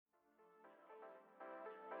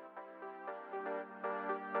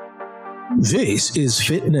This is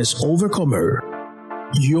Fitness Overcomer,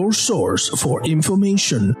 your source for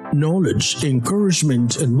information, knowledge,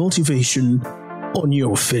 encouragement, and motivation on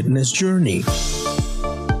your fitness journey.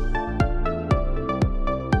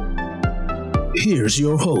 Here's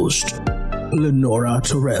your host, Lenora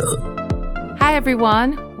Terrell. Hi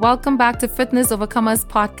everyone, welcome back to Fitness Overcomers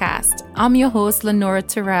podcast. I'm your host, Lenora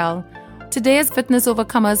Terrell. Today is Fitness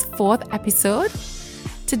Overcomers' 4th episode.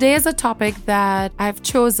 Today is a topic that I've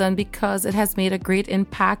chosen because it has made a great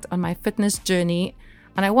impact on my fitness journey,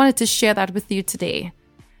 and I wanted to share that with you today.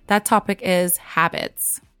 That topic is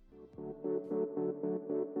habits.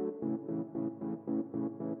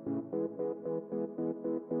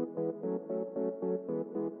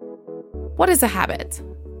 What is a habit?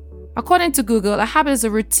 According to Google, a habit is a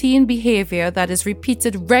routine behavior that is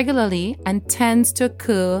repeated regularly and tends to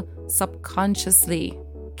occur subconsciously.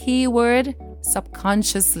 Keyword,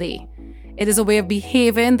 subconsciously. It is a way of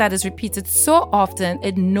behaving that is repeated so often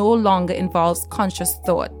it no longer involves conscious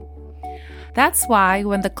thought. That's why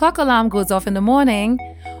when the clock alarm goes off in the morning,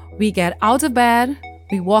 we get out of bed,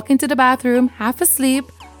 we walk into the bathroom, half asleep,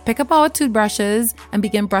 pick up our toothbrushes, and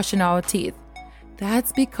begin brushing our teeth.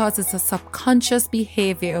 That's because it's a subconscious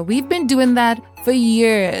behavior. We've been doing that for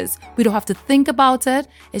years. We don't have to think about it.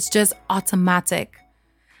 It's just automatic.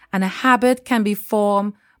 And a habit can be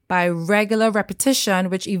formed by regular repetition,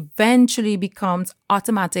 which eventually becomes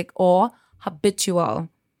automatic or habitual.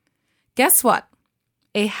 Guess what?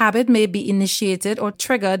 A habit may be initiated or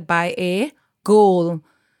triggered by a goal.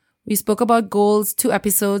 We spoke about goals 2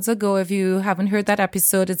 episodes ago. If you haven't heard that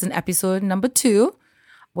episode, it's in episode number 2.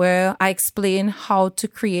 Where I explain how to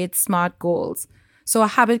create SMART goals. So a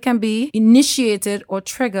habit can be initiated or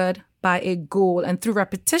triggered by a goal, and through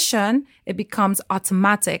repetition, it becomes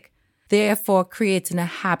automatic, therefore creating a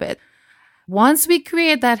habit. Once we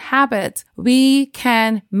create that habit, we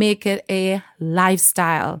can make it a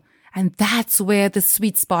lifestyle, and that's where the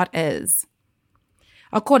sweet spot is.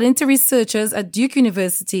 According to researchers at Duke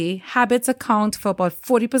University, habits account for about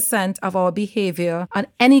 40% of our behavior on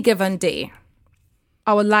any given day.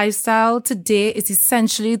 Our lifestyle today is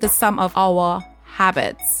essentially the sum of our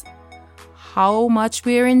habits. How much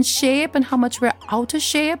we're in shape and how much we're out of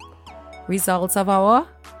shape, results of our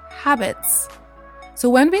habits. So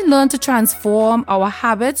when we learn to transform our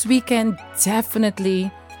habits, we can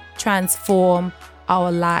definitely transform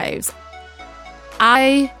our lives.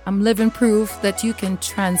 I am living proof that you can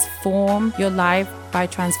transform your life by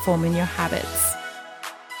transforming your habits.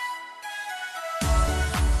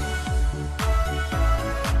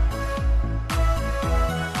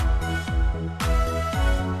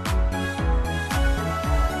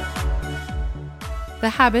 The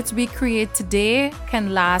habits we create today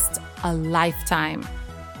can last a lifetime.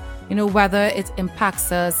 Whether it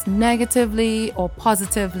impacts us negatively or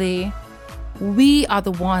positively, we are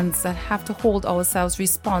the ones that have to hold ourselves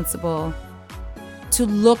responsible to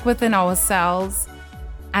look within ourselves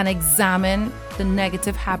and examine the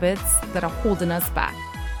negative habits that are holding us back.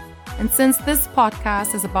 And since this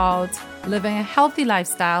podcast is about living a healthy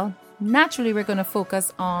lifestyle, naturally we're going to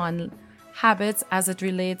focus on habits as it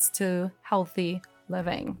relates to healthy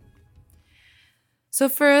living. So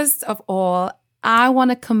first of all, I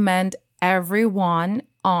want to commend everyone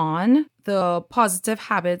on the positive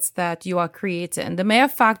habits that you are creating. The mere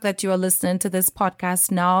fact that you are listening to this podcast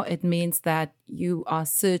now, it means that you are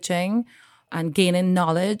searching and gaining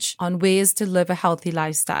knowledge on ways to live a healthy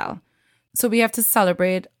lifestyle. So we have to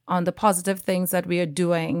celebrate on the positive things that we are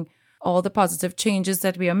doing, all the positive changes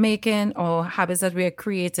that we are making or habits that we are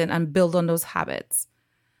creating, and build on those habits.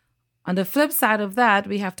 On the flip side of that,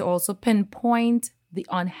 we have to also pinpoint the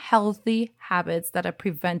unhealthy habits that are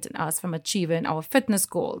preventing us from achieving our fitness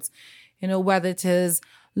goals. Whether it is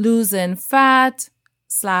losing fat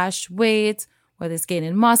 / weight, whether it's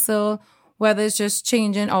gaining muscle, whether it's just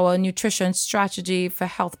changing our nutrition strategy for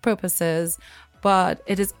health purposes. But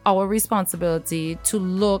it is our responsibility to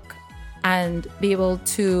look and be able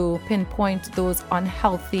to pinpoint those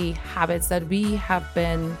unhealthy habits that we have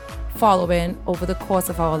been following over the course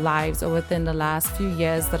of our lives or within the last few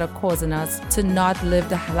years that are causing us to not live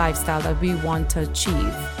the lifestyle that we want to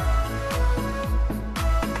achieve.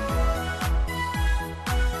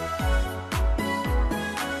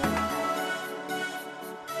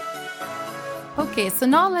 Okay, so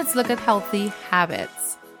now let's look at healthy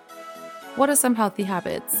habits. What are some healthy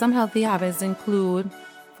habits? Some healthy habits include,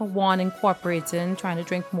 for one, incorporating trying to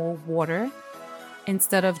drink more water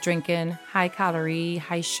instead of drinking high-calorie,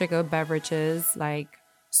 high-sugar beverages like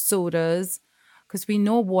sodas, because we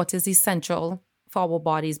know water is essential for our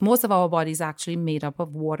bodies. Most of our bodies are actually made up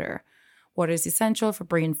of water. Water is essential for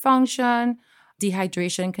brain function,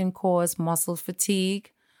 Dehydration can cause muscle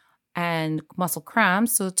fatigue and muscle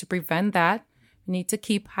cramps. So to prevent that, we need to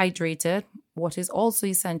keep hydrated, what is also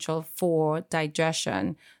essential for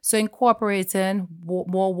digestion. So incorporating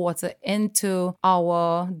more water into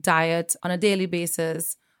our diet on a daily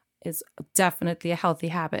basis is definitely a healthy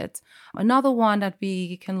habit. Another one that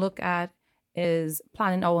we can look at is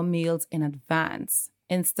planning our meals in advance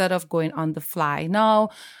instead of going on the fly. Now,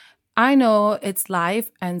 I know it's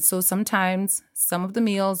life, and so sometimes some of the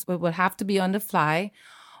meals will have to be on the fly,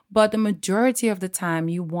 but the majority of the time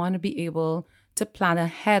you want to be able to plan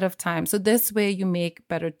ahead of time. So this way you make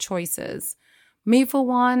better choices. Me, for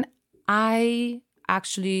one, I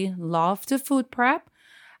actually love to food prep,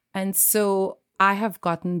 and so I have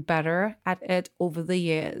gotten better at it over the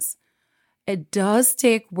years. It does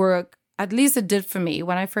take work. At least it did for me.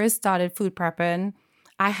 When I first started food prepping,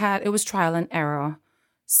 it was trial and error.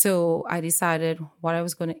 So I decided what I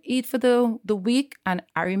was going to eat for the week. And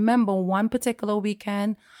I remember one particular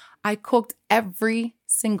weekend, I cooked every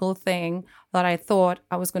single thing that I thought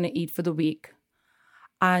I was going to eat for the week.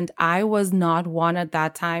 And I was not one at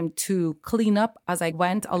that time to clean up as I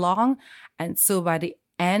went along. And so by the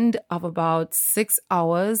end of about 6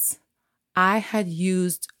 hours, I had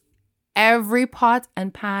used every pot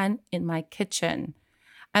and pan in my kitchen,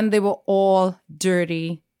 and they were all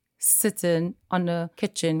dirty, sitting on the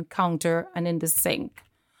kitchen counter and in the sink.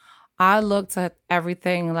 I looked at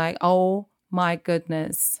everything like, oh my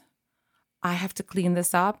goodness, I have to clean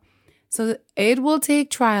this up. So it will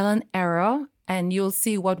take trial and error, and you'll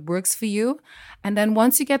see what works for you. And then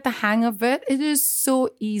once you get the hang of it, it is so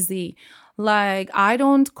easy. Like, I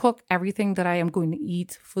don't cook everything that I am going to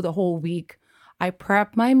eat for the whole week. I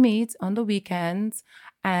prep my meat on the weekends,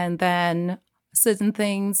 and then certain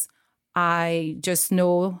things I just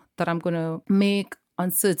know that I'm going to make on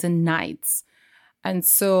certain nights. And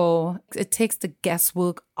so it takes the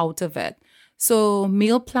guesswork out of it. So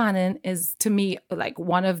meal planning is, to me, like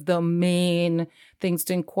one of the main things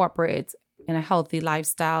to incorporate in a healthy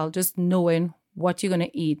lifestyle, just knowing what you're going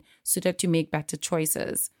to eat so that you make better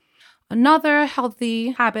choices. Another healthy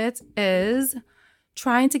habit is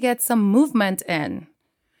trying to get some movement in.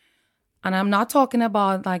 And I'm not talking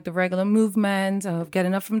about like the regular movement of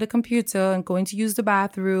getting up from the computer and going to use the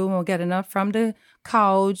bathroom, or getting up from the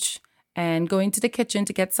couch and going to the kitchen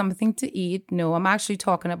to get something to eat. No, I'm actually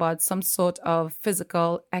talking about some sort of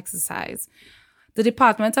physical exercise. The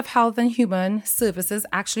Department of Health and Human Services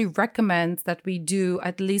actually recommends that we do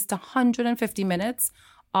at least 150 minutes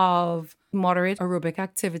of moderate aerobic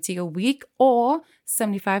activity a week, or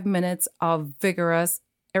 75 minutes of vigorous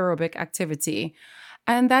aerobic activity.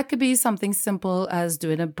 And that could be something simple as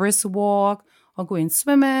doing a brisk walk, or going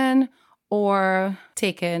swimming, or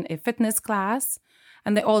taking a fitness class.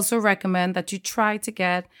 And they also recommend that you try to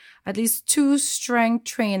get at least 2 strength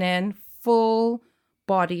training, full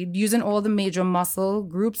body, using all the major muscle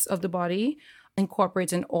groups of the body,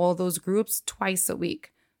 incorporating all those groups twice a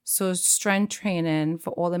week. So strength training for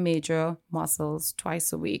all the major muscles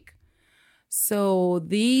twice a week. So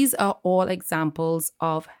these are all examples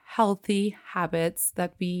of healthy habits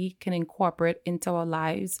that we can incorporate into our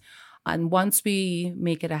lives. And once we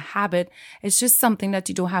make it a habit, it's just something that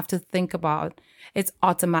you don't have to think about. It's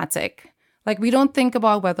automatic. Like, we don't think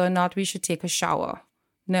about whether or not we should take a shower.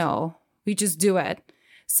 No, we just do it.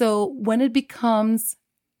 So when it becomes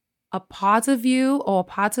a part of you or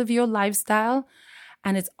part of your lifestyle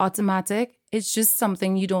and it's automatic, it's just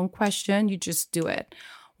something you don't question, you just do it.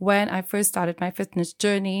 When I first started my fitness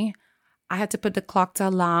journey, I had to put the clock to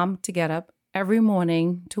alarm to get up every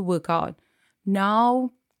morning to work out.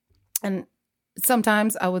 Now, and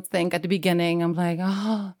sometimes I would think at the beginning, I'm like,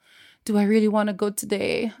 oh, do I really want to go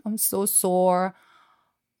today? I'm so sore.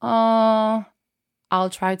 I'll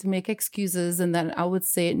try to make excuses. And then I would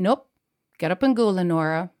say, nope, get up and go,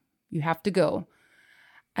 Lenora. You have to go.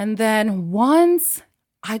 And then once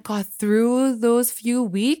I got through those few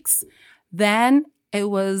weeks, then it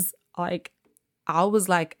was like, I was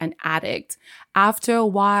like an addict. After a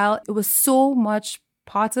while, it was so much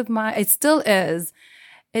part of it still is.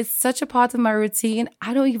 It's such a part of my routine.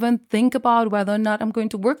 I don't even think about whether or not I'm going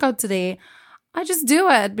to work out today. I just do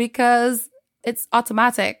it because it's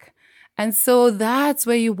automatic. And so that's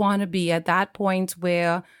where you want to be, at that point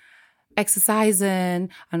where exercising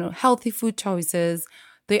and healthy food choices,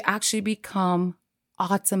 they actually become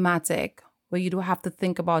automatic, where you don't have to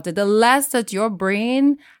think about it. The less that your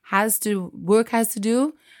brain has to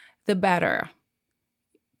do, the better.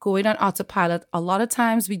 Going on autopilot. A lot of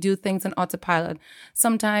times we do things on autopilot.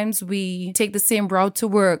 Sometimes we take the same route to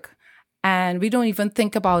work and we don't even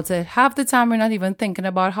think about it. Half the time we're not even thinking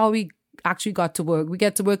about how we actually got to work. We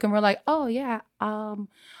get to work and we're like, oh yeah,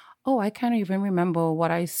 I can't even remember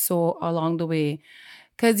what I saw along the way.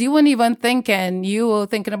 Because you weren't even thinking, you were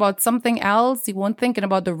thinking about something else. You weren't thinking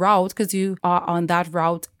about the route because you are on that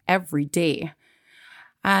route every day.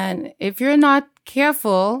 And if you're not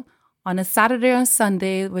careful on a Saturday or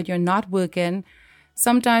Sunday when you're not working,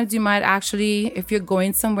 sometimes you might actually, if you're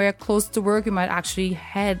going somewhere close to work, you might actually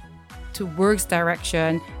head to work's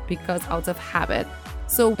direction because out of habit.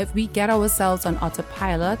 So if we get ourselves on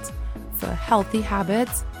autopilot for healthy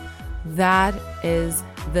habits, that is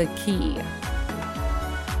the key.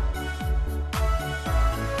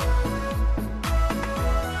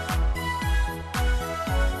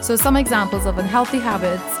 So some examples of unhealthy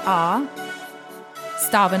habits are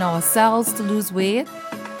starving ourselves to lose weight,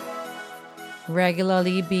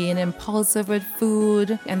 regularly being impulsive with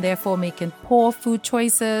food and therefore making poor food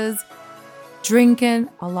choices, drinking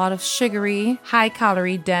a lot of sugary,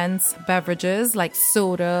 high-calorie dense beverages like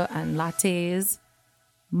soda and lattes,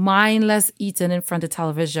 mindless eating in front of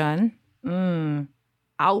television,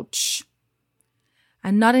 ouch,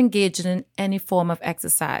 and not engaging in any form of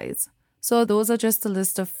exercise. So those are just a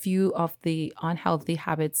list of few of the unhealthy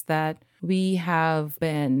habits that we have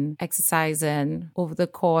been exercising over the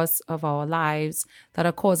course of our lives that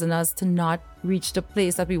are causing us to not reach the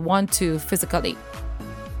place that we want to physically.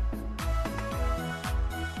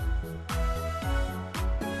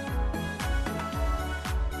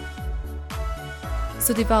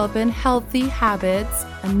 So developing healthy habits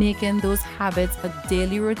and making those habits a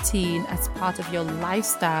daily routine as part of your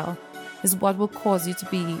lifestyle is what will cause you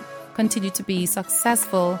to continue to be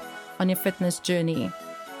successful on your fitness journey.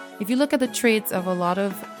 If you look at the traits of a lot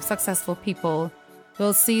of successful people,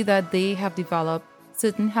 you'll see that they have developed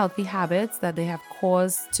certain healthy habits that they have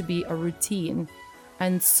caused to be a routine.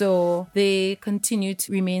 And so they continue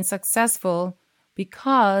to remain successful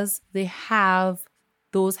because they have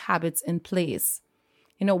those habits in place.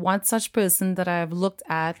 One such person that I've looked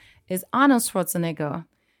at is Arnold Schwarzenegger.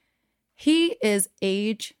 He is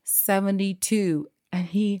age 72 and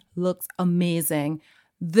he looks amazing.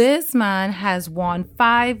 This man has won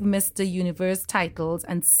 5 Mr. Universe titles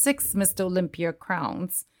and 6 Mr. Olympia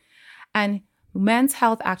crowns. And Men's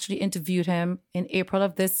Health actually interviewed him in April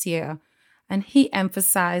of this year, and he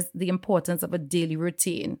emphasized the importance of a daily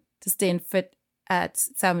routine to staying fit at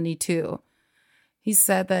 72. He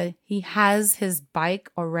said that he has his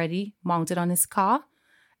bike already mounted on his car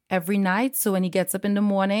every night. So when he gets up in the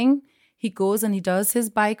morning, he goes and he does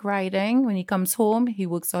his bike riding. When he comes home, he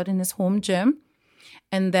works out in his home gym.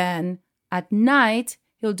 And then at night,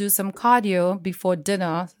 he'll do some cardio before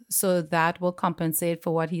dinner. So that will compensate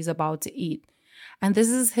for what he's about to eat. And this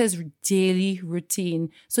is his daily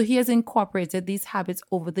routine. So he has incorporated these habits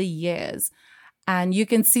over the years. And you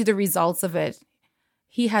can see the results of it.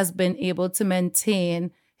 He has been able to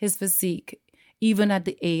maintain his physique even at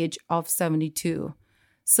the age of 72.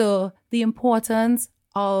 So the importance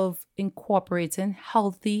of incorporating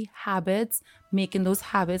healthy habits, making those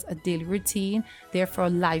habits a daily routine, therefore a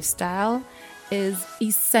lifestyle, is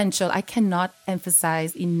essential. I cannot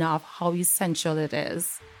emphasize enough how essential it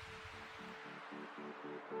is.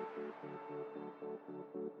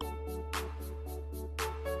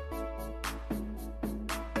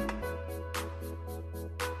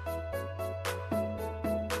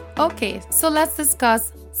 Okay, so let's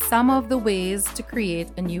discuss some of the ways to create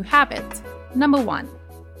a new habit. Number 1,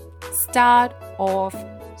 start off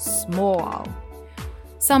small.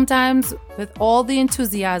 Sometimes with all the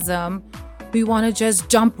enthusiasm, we want to just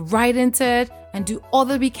jump right into it and do all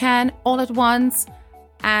that we can all at once,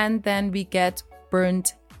 and then we get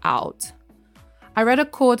burnt out. I read a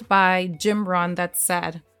quote by Jim Rohn that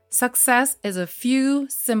said, "Success is a few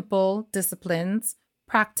simple disciplines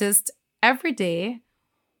practiced every day,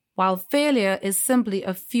 while failure is simply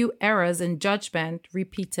a few errors in judgment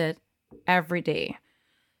repeated every day."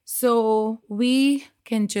 So we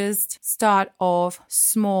can just start off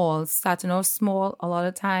small. Starting off small a lot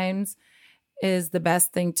of times is the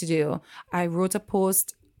best thing to do. I wrote a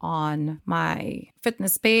post on my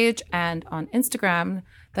fitness page and on Instagram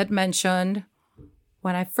that mentioned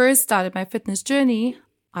when I first started my fitness journey,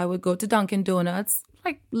 I would go to Dunkin' Donuts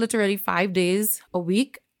like literally 5 days a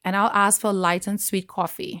week, and I'll ask for light and sweet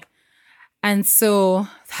coffee. And so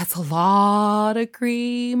that's a lot of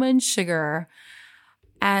cream and sugar.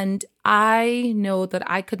 And I know that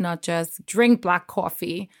I could not just drink black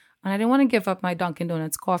coffee, and I didn't want to give up my Dunkin'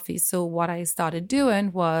 Donuts coffee. So what I started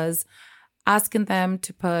doing was asking them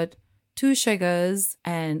to put 2 sugars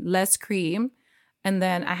and less cream. And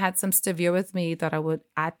then I had some stevia with me that I would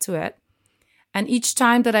add to it. And each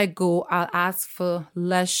time that I go, I'll ask for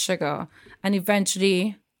less sugar. And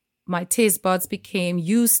eventually my taste buds became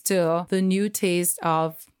used to the new taste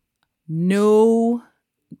of no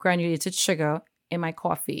granulated sugar in my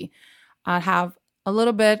coffee. I'd have a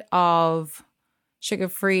little bit of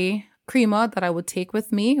sugar-free creamer that I would take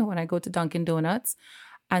with me when I go to Dunkin' Donuts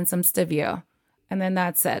and some stevia. And then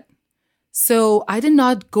that's it. So I did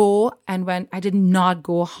not go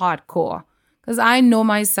hardcore because I know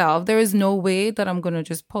myself. There is no way that I'm going to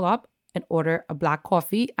just pull up and order a black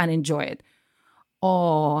coffee and enjoy it.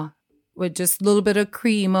 Or with just a little bit of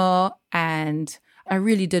creamer, and I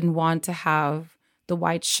really didn't want to have the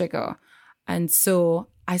white sugar. And so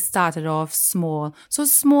I started off small. So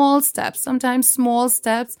small steps, sometimes small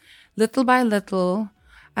steps, little by little.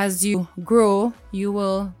 As you grow, you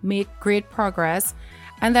will make great progress.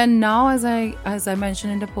 And then now, as I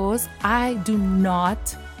mentioned in the post, I do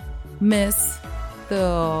not miss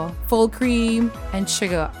the full cream and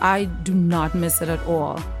sugar. I do not miss it at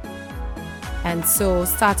all. And so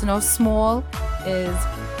starting off small is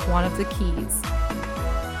one of the keys.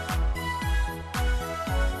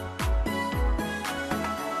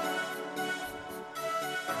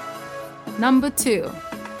 Number 2,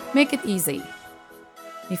 make it easy.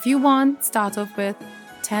 If you want, start off with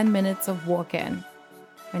 10 minutes of walking.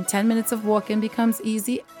 When 10 minutes of walking becomes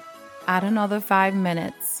easy, add another 5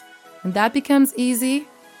 minutes. When that becomes easy,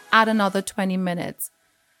 add another 20 minutes.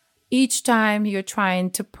 Each time you're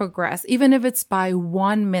trying to progress, even if it's by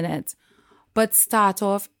 1 minute, but start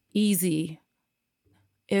off easy.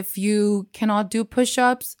 If you cannot do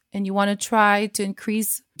push-ups and you want to try to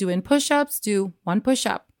increase doing push-ups, do 1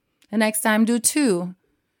 push-up. The next time, do 2.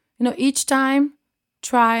 Each time,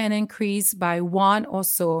 try and increase by 1 or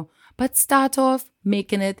so, but start off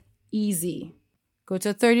making it easy. Go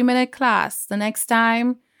to a 30-minute class. The next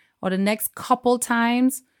time or the next couple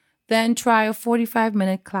times, then try a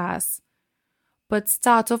 45-minute class. But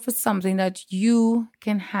start off with something that you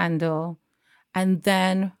can handle and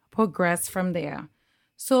then progress from there.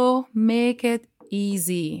 So make it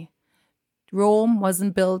easy. Rome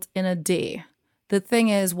wasn't built in a day. The thing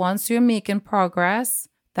is, once you're making progress,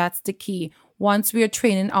 that's the key. Once we are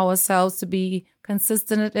training ourselves to be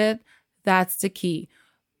consistent at it, that's the key.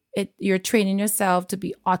 You're training yourself to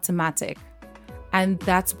be automatic. And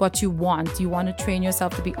that's what you want. You want to train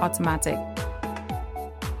yourself to be automatic.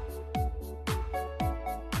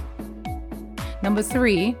 Number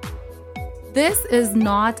 3, this is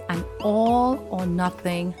not an all or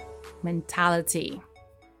nothing mentality.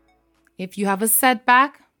 If you have a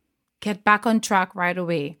setback, get back on track right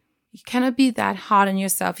away. You cannot be that hard on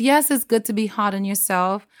yourself. Yes, it's good to be hard on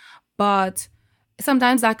yourself, but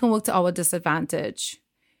sometimes that can work to our disadvantage.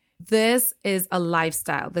 This is a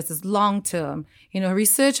lifestyle. This is long term.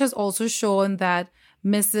 Research has also shown that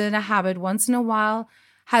missing a habit once in a while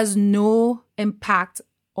has no impact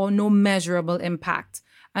or no measurable impact.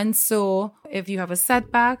 And so if you have a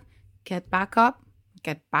setback, get back up,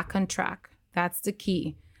 get back on track. That's the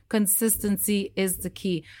key. Consistency is the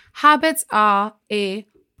key. Habits are a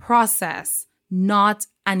process, not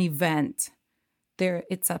an event.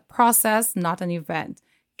 It's a process, not an event.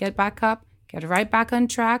 Get back up, get right back on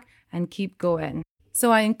track, and keep going.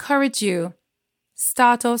 So I encourage you,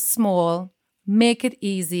 start off small, make it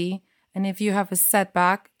easy, and if you have a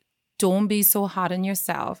setback, don't be so hard on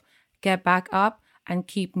yourself. Get back up and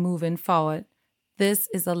keep moving forward. This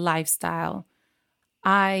is a lifestyle.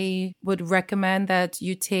 I would recommend that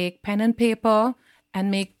you take pen and paper and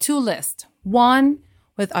make 2 lists. 1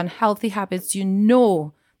 with unhealthy habits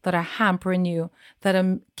that are hampering you, that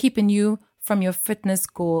are keeping you from your fitness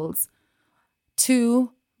goals.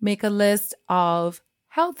 2, make a list of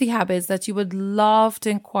healthy habits that you would love to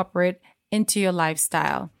incorporate into your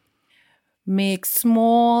lifestyle. Make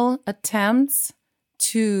small attempts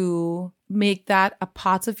to make that a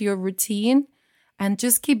part of your routine and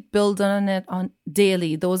just keep building on it on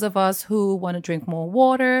daily. Those of us who want to drink more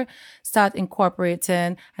water, start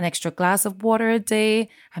incorporating an extra glass of water a day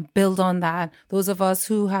and build on that. Those of us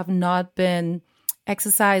who have not been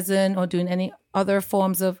exercising or doing any other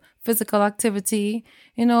forms of physical activity,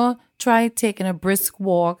 try taking a brisk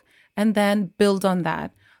walk and then build on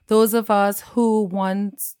that. Those of us who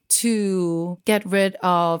want to get rid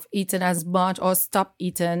of eating as much or stop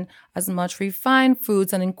eating as much refined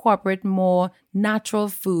foods and incorporate more natural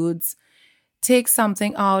foods, take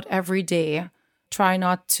something out every day. Try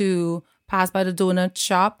not to pass by the donut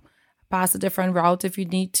shop, pass a different route if you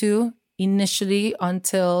need to initially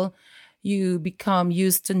until you become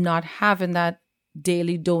used to not having that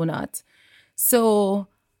daily donut. So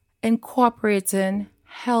incorporating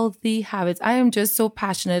healthy habits. I am just so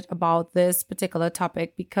passionate about this particular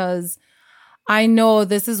topic because I know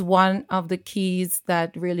this is one of the keys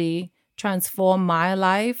that really transform my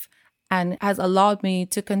life and has allowed me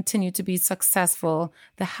to continue to be successful.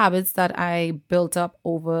 The habits that I built up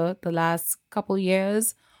over the last couple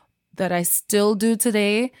years that I still do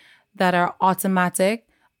today, that are automatic,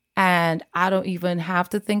 and I don't even have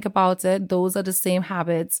to think about it. Those are the same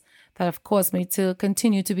habits that have caused me to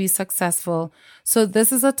continue to be successful. So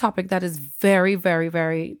this is a topic that is very, very,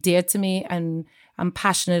 very dear to me and I'm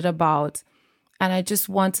passionate about. And I just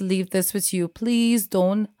want to leave this with you. Please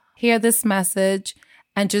don't hear this message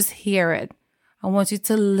and just hear it. I want you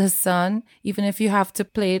to listen, even if you have to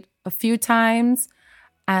play it a few times,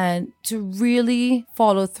 and to really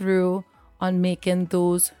follow through on making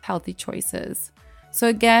those healthy choices. So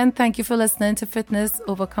again, thank you for listening to Fitness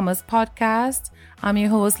Overcomers podcast. I'm your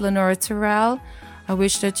host, Lenora Terrell. I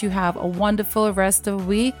wish that you have a wonderful rest of the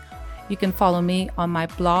week. You can follow me on my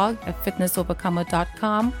blog at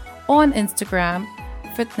fitnessovercomer.com or on Instagram,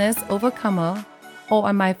 Fitness Overcomer, or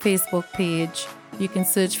on my Facebook page. You can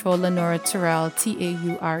search for Lenora Terrell,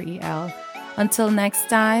 Taurel. Until next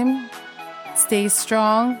time, stay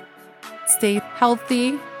strong, stay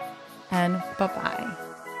healthy, and bye-bye.